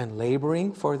and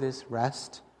laboring for this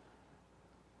rest,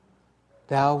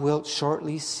 thou wilt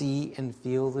shortly see and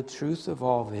feel the truth of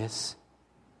all this.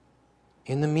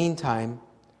 In the meantime,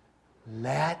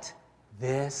 let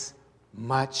this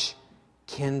much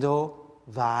kindle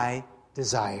thy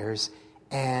desires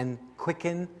and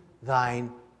quicken thine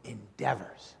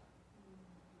endeavors.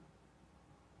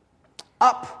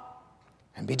 Up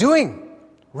and be doing.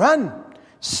 Run,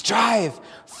 strive,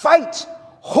 fight,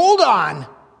 hold on.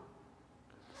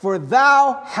 For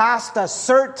thou hast a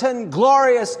certain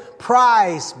glorious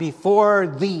prize before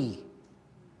thee.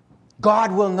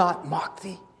 God will not mock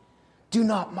thee. Do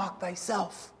not mock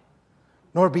thyself,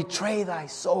 nor betray thy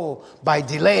soul by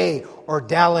delay or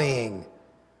dallying.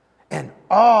 And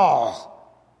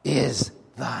all is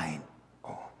thine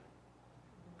own.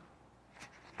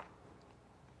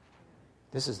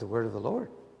 This is the word of the Lord.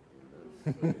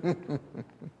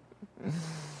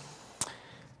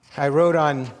 I wrote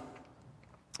on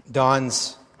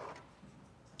Dawn's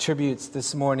tributes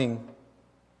this morning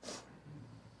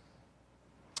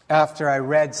after I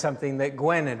read something that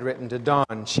Gwen had written to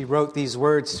Dawn. She wrote these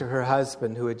words to her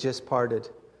husband who had just parted,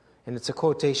 and it's a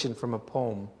quotation from a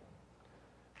poem.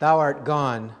 Thou art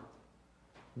gone,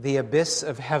 the abyss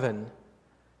of heaven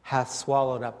hath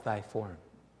swallowed up thy form.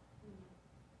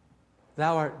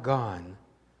 Thou art gone,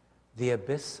 the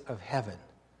abyss of heaven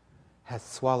hath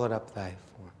swallowed up thy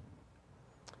form.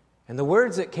 And the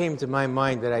words that came to my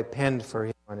mind that I penned for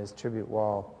him on his tribute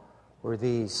wall were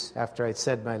these. After I'd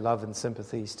said my love and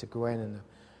sympathies to Gwen and the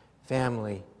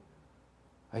family,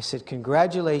 I said,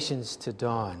 congratulations to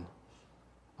Dawn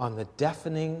on the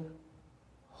deafening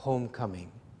homecoming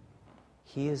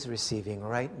he is receiving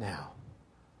right now,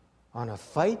 on a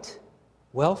fight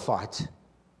well fought,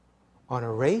 on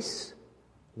a race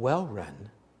well run,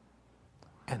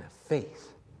 and a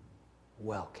faith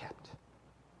well kept.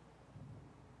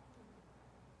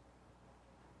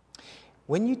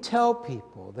 When you tell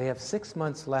people they have 6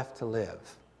 months left to live,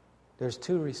 there's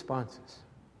two responses.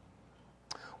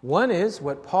 One is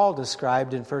what Paul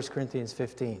described in 1 Corinthians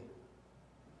 15.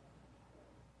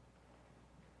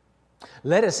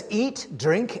 Let us eat,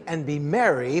 drink, and be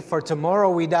merry, for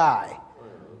tomorrow we die.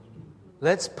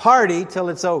 Let's party till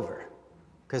it's over,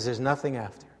 because there's nothing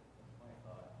after.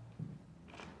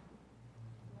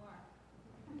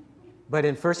 But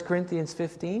in 1 Corinthians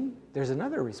 15, there's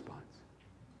another response.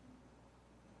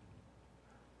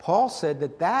 Paul said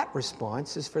that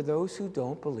response is for those who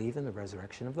don't believe in the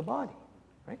resurrection of the body,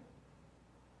 right?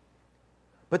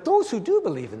 But those who do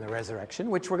believe in the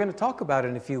resurrection, which we're going to talk about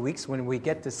in a few weeks when we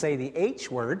get to say the H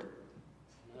word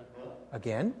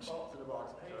again.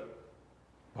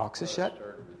 Box is shut.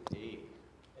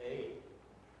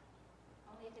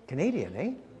 Canadian,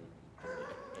 eh?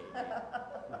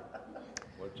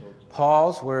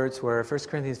 Paul's words were 1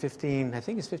 Corinthians 15, I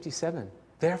think it's 57.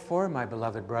 Therefore, my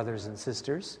beloved brothers and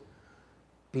sisters,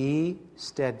 be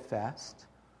steadfast,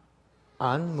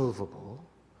 unmovable,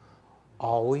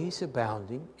 always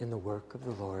abounding in the work of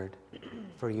the Lord,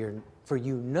 for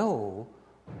you know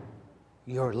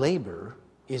your labor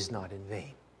is not in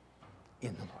vain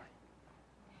in the Lord.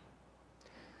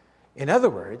 In other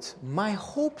words, my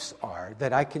hopes are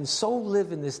that I can so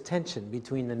live in this tension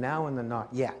between the now and the not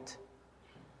yet,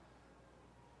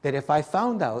 that if I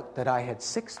found out that I had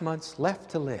 6 months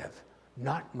left to live,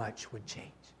 not much would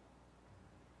change.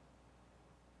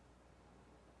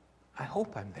 I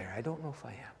hope I'm there. I don't know if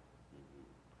I am.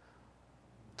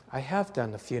 I have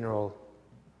done a funeral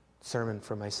sermon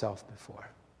for myself before.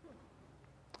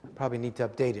 I probably need to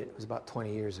update it. It was about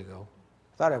 20 years ago.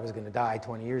 I thought I was going to die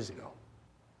 20 years ago.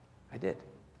 I did.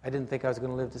 I didn't think I was going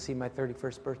to live to see my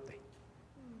 31st birthday.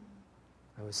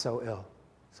 I was so ill,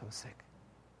 so sick.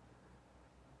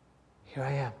 Here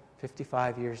I am,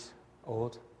 55 years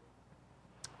old.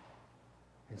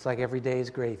 It's like every day is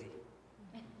gravy.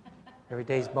 Every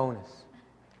day is bonus.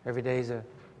 Every day is a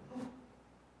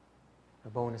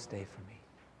bonus day for me.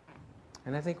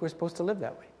 And I think we're supposed to live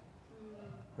that way,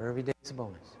 where every day is a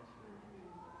bonus.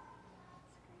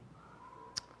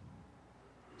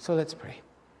 So let's pray.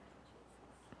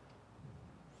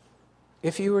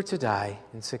 If you were to die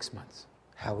in 6 months,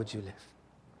 how would you live?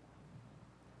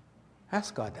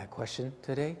 Ask God that question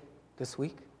today, this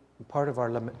week, part of our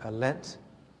Lent.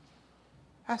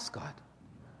 Ask God,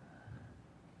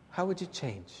 how would you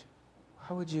change?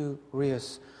 How would you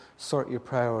reassort your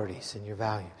priorities and your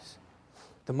values?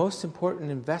 The most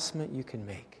important investment you can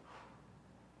make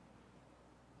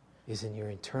is in your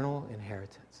eternal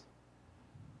inheritance.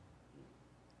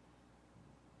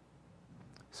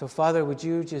 So, Father, would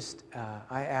you just,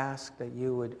 I ask that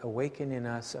you would awaken in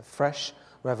us a fresh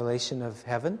revelation of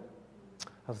heaven,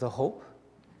 of the hope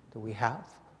that we have.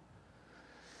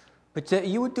 But that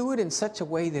you would do it in such a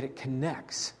way that it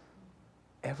connects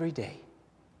every day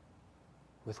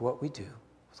with what we do,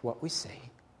 with what we say,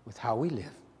 with how we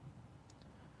live.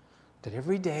 That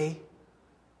every day,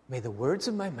 may the words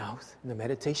of my mouth and the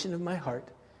meditation of my heart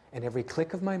and every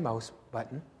click of my mouse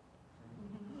button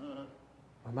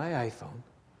or my iPhone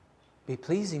be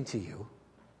pleasing to you,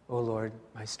 O Lord,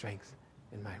 my strength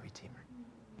and my Redeemer.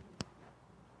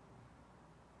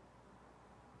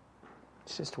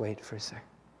 Let's just wait for a second.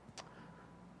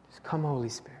 Just come, Holy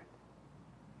Spirit.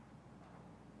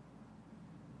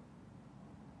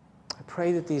 I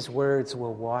pray that these words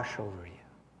will wash over you,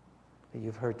 that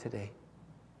you've heard today.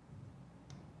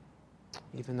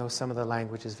 Even though some of the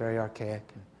language is very archaic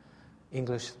and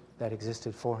English that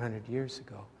existed 400 years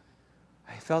ago,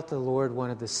 I felt the Lord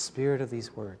wanted the spirit of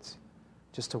these words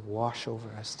just to wash over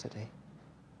us today.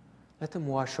 Let them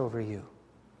wash over you.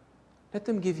 Let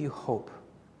them give you hope.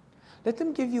 Let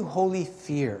them give you holy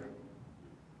fear.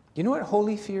 You know what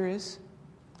holy fear is?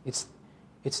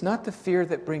 It's not the fear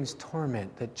that brings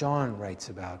torment that John writes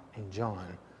about in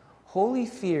John. Holy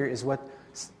fear is what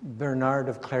Bernard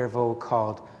of Clairvaux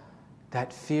called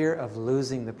that fear of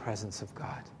losing the presence of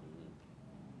God.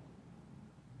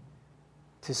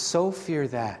 To so fear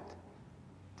that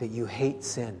you hate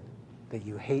sin, that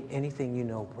you hate anything you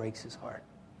know breaks his heart.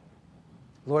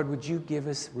 Lord, would you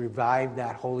revive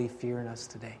that holy fear in us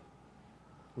today?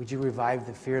 Would you revive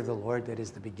the fear of the Lord that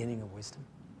is the beginning of wisdom?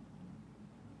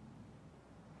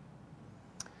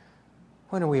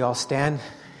 Why don't we all stand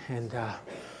and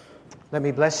let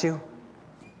me bless you.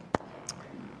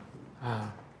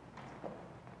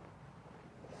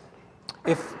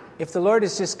 If the Lord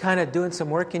is just kind of doing some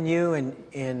work in you,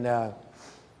 and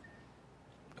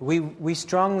we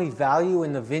strongly value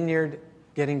in the Vineyard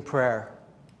getting prayer,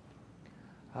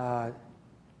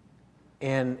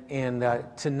 and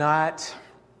to not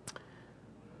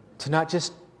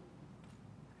just.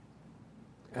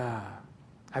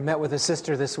 I met with a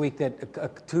sister this week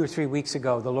that 2 or 3 weeks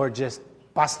ago, the Lord just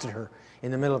busted her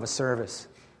in the middle of a service,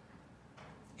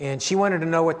 and she wanted to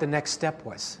know what the next step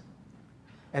was.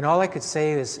 And all I could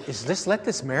say is just let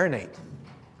this marinate.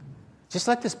 Just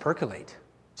let this percolate.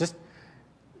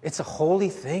 It's a holy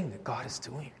thing that God is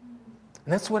doing.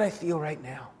 And that's what I feel right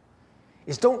now,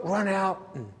 is don't run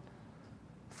out and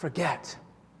forget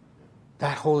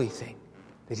that holy thing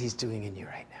that he's doing in you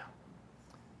right now.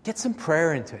 Get some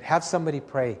prayer into it. Have somebody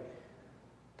pray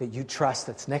that you trust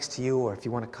that's next to you, or if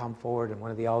you want to come forward and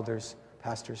one of the elders,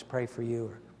 pastors, pray for you,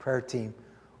 or prayer team,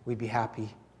 we'd be happy.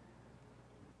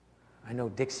 I know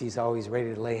Dixie's always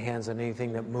ready to lay hands on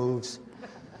anything that moves.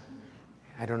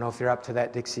 I don't know if you're up to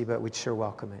that, Dixie, but we'd sure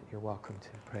welcome it. You're welcome to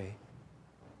pray.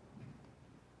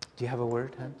 Do you have a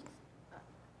word, Hans?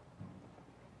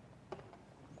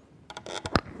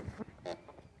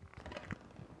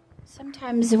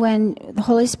 Sometimes when the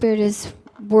Holy Spirit is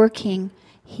working,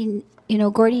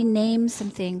 Gordie names some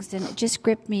things, and it just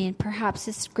gripped me, and perhaps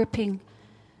it's gripping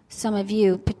some of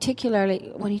you,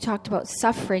 particularly when he talked about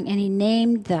suffering, and he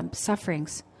named them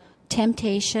sufferings: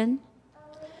 temptation,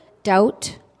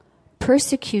 doubt,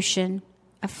 persecution,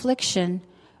 affliction,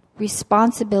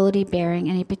 responsibility bearing,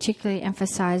 and he particularly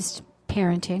emphasized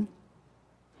parenting,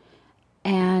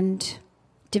 and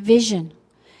division.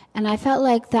 And I felt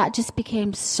like that just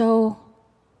became so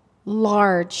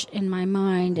large in my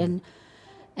mind, and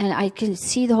I can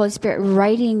see the Holy Spirit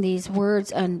writing these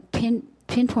words and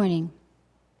pinpointing.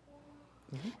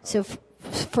 Mm-hmm. So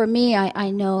for me, I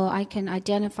know I can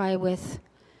identify with,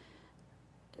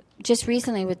 just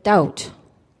recently, with doubt.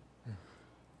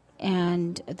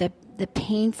 And the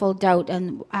painful doubt,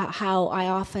 and how I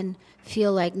often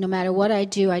feel like no matter what I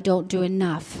do, I don't do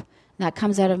enough. And that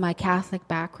comes out of my Catholic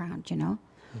background,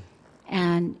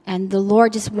 And the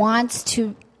Lord just wants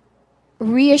to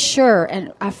reassure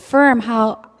and affirm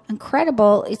how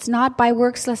incredible. It's not by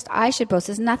works lest I should boast.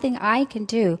 There's nothing I can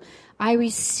do. I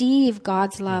receive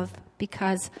God's love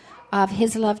because of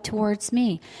his love towards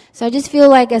me. So I just feel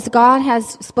like as God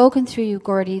has spoken through you,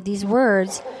 Gordie, these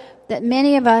words, that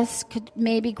many of us could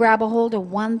maybe grab a hold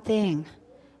of one thing.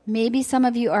 Maybe some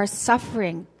of you are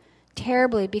suffering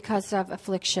terribly because of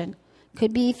affliction.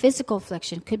 Could be physical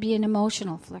affliction, could be an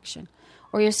emotional affliction.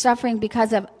 Or you're suffering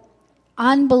because of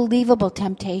unbelievable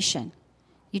temptation.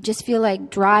 You just feel like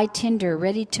dry tinder,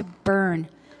 ready to burn,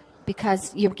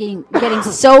 because you're getting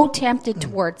so tempted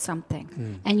towards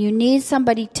something. And you need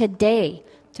somebody today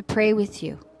to pray with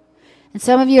you. And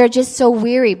some of you are just so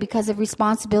weary because of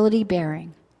responsibility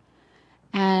bearing.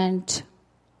 And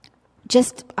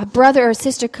just a brother or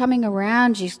sister coming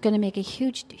around you is going to make a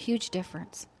huge, huge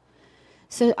difference.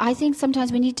 So I think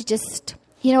sometimes we need to just,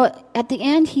 at the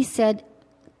end he said,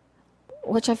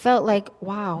 which I felt like,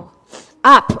 wow,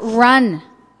 up, run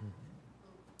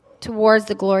towards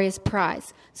the glorious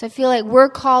prize. So I feel like we're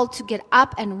called to get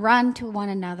up and run to one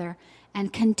another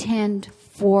and contend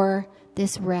for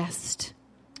this rest.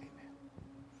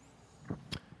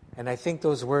 And I think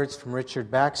those words from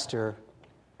Richard Baxter,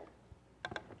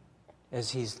 as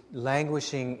he's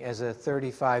languishing as a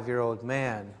 35-year-old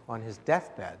man on his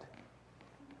deathbed,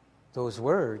 those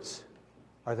words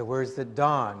are the words that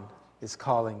Dawn is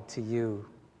calling to you,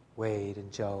 Wade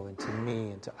and Joe, and to me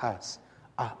and to us.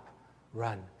 Up,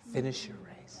 run, finish your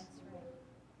race.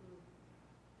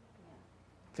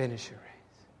 Finish your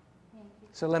race.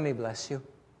 So let me bless you.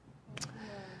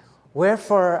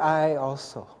 Wherefore I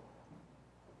also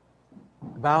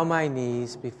bow my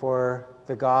knees before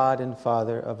the God and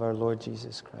Father of our Lord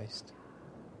Jesus Christ,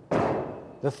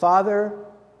 the Father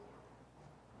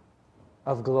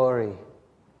of glory.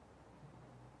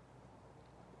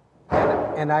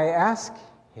 And I ask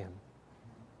him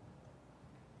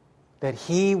that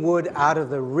he would, out of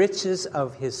the riches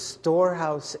of his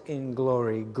storehouse in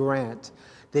glory, grant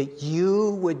that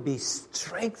you would be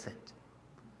strengthened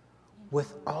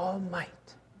with all might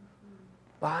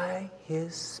by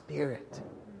his Spirit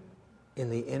in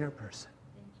the inner person.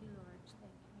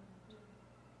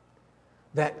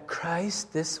 That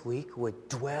Christ this week would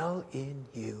dwell in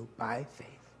you by faith.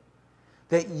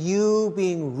 That you,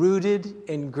 being rooted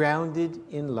and grounded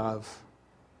in love,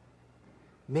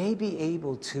 may be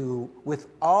able to, with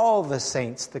all the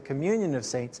saints, the communion of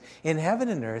saints in heaven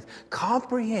and earth,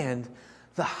 comprehend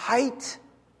the height,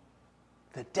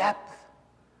 the depth,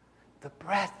 the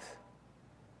breadth,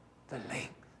 the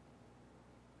length,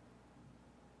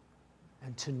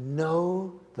 and to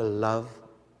know the love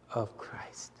of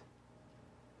Christ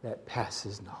that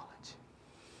passes knowledge.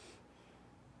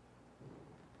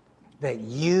 That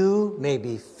you may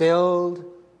be filled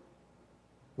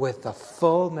with the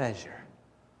full measure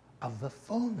of the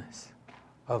fullness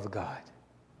of God.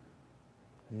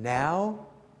 Now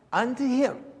unto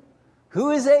him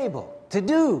who is able to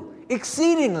do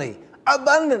exceedingly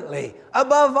abundantly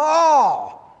above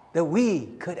all that we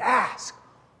could ask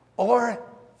or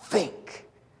think,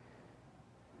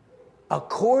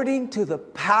 according to the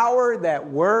power that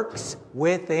works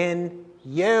within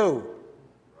you.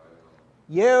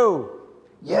 You.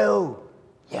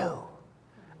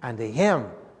 Unto him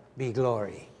be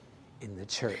glory in the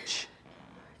church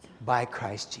by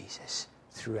Christ Jesus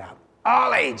throughout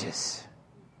all ages.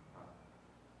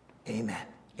 Amen.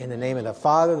 In the name of the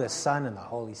Father, the Son, and the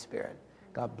Holy Spirit.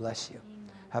 God bless you.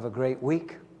 Have a great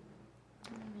week.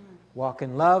 Walk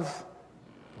in love.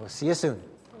 We'll see you soon.